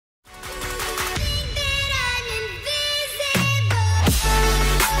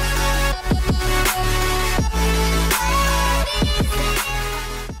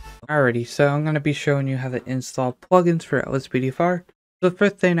Alrighty, so I'm going to be showing you how to install plugins for LSPDFR. The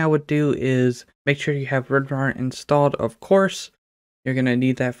first thing I would do is make sure you have Winrar installed, of course. You're going to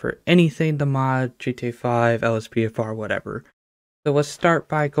need that for anything to mod, GTA 5, LSPDFR, whatever. So let's start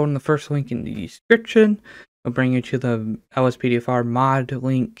by going to the first link in the description. It'll bring you to the LSPDFR mod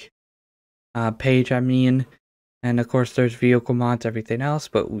link page, and of course there's vehicle mods, everything else,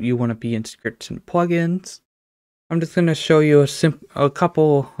 but you want to be in scripts and plugins. I'm just going to show you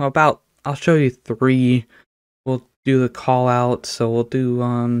I'll show you 3. We'll do the call out, so we'll do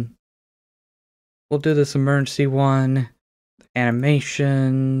this emergency one,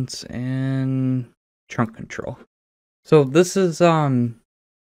 animations, and trunk control. So this is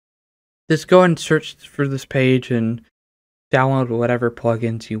just go and search for this page and download whatever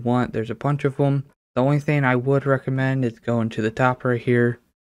plugins you want. There's a bunch of them. The only thing I would recommend is going to the top right here,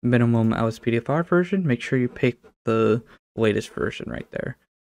 minimum LSPDFR version. Make sure you pick the latest version right there.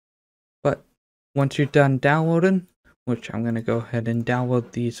 But once you're done downloading, which I'm going to go ahead and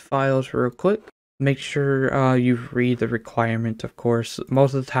download these files real quick, make sure you read the requirements, of course.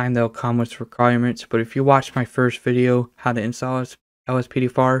 Most of the time they'll come with requirements, but if you watch my first video, how to install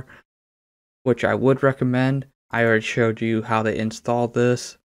LSPDFR, which I would recommend, I already showed you how to install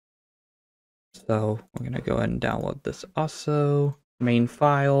this. So we're going to go ahead and download this also. Main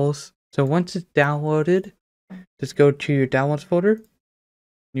files. So once it's downloaded, just go to your downloads folder.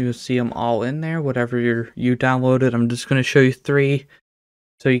 You'll see them all in there, whatever you downloaded. I'm just going to show you 3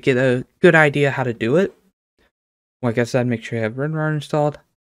 so you get a good idea how to do it. Like I said, make sure you have Winrar installed.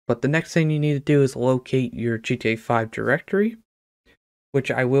 But the next thing you need to do is locate your GTA 5 directory, which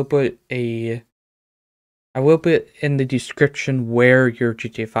I will put in the description where your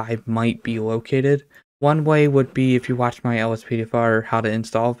GTA 5 might be located. One way would be if you watch my LSPDFR how to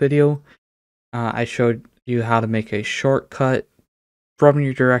install video. I showed you how to make a shortcut from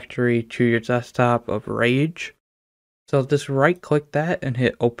your directory to your desktop of Rage. So just right click that and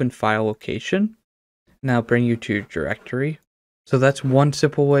hit open file location. And that'll bring you to your directory. So that's one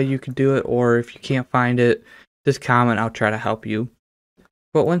simple way you can do it, or if you can't find it, just comment, I'll try to help you.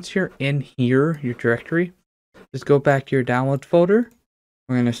 But once you're in here, your directory, just go back to your downloads folder.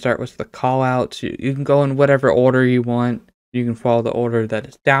 We're going to start with the callouts. You can go in whatever order you want. You can follow the order that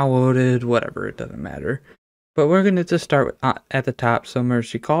is downloaded, whatever, it doesn't matter. But we're going to just start at the top, so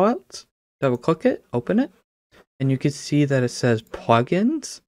emergency callouts. Double click it, open it, and you can see that it says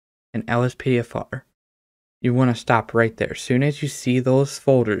plugins and LSPDFR. You want to stop right there. As soon as you see those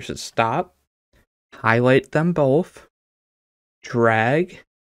folders, just stop, highlight them both, drag,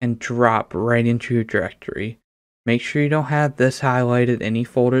 and drop right into your directory. Make sure you don't have this highlighted, any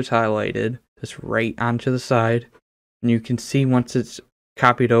folders highlighted, just right onto the side. And you can see once it's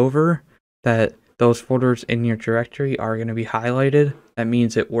copied over that those folders in your directory are going to be highlighted. That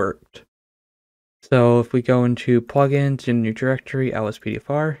means it worked. So if we go into plugins in your directory,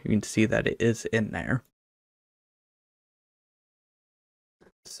 LSPDFR, you can see that it is in there.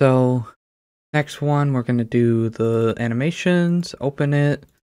 So next one, we're going to do the animations, open it.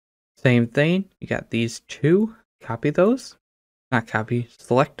 Same thing, you got these 2. Copy those,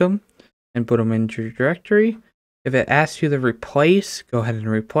 select them and put them into your directory. If it asks you to replace, go ahead and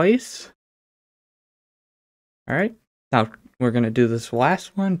replace. Alright, now we're going to do this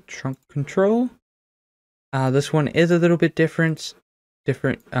last one, trunk control. This one is a little bit different.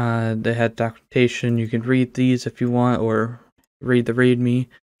 They had documentation. You can read these if you want, or read the readme.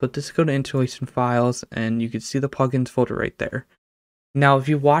 But just go to installation files and you can see the plugins folder right there. Now, if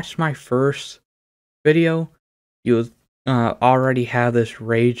you watched my first video, you already have this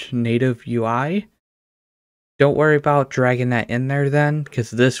Rage native UI. Don't worry about dragging that in there then,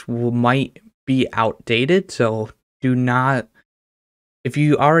 because this might be outdated. So do not, if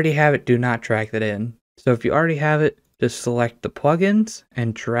you already have it, do not drag that in. So if you already have it, just select the plugins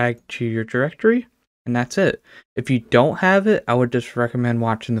and drag to your directory, and that's it. If you don't have it, I would just recommend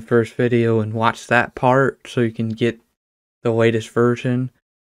watching the first video and watch that part so you can get the latest version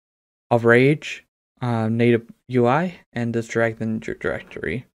of Rage native UI and just drag them into your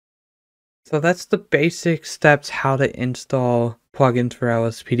directory. So that's the basic steps how to install plugins for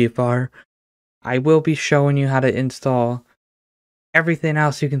LSPDFR. I will be showing you how to install everything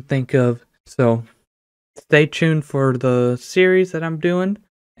else you can think of. So stay tuned for the series that I'm doing.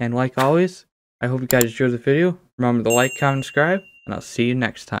 And like always, I hope you guys enjoyed the video. Remember to like, comment, subscribe, and I'll see you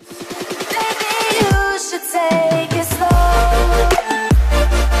next time.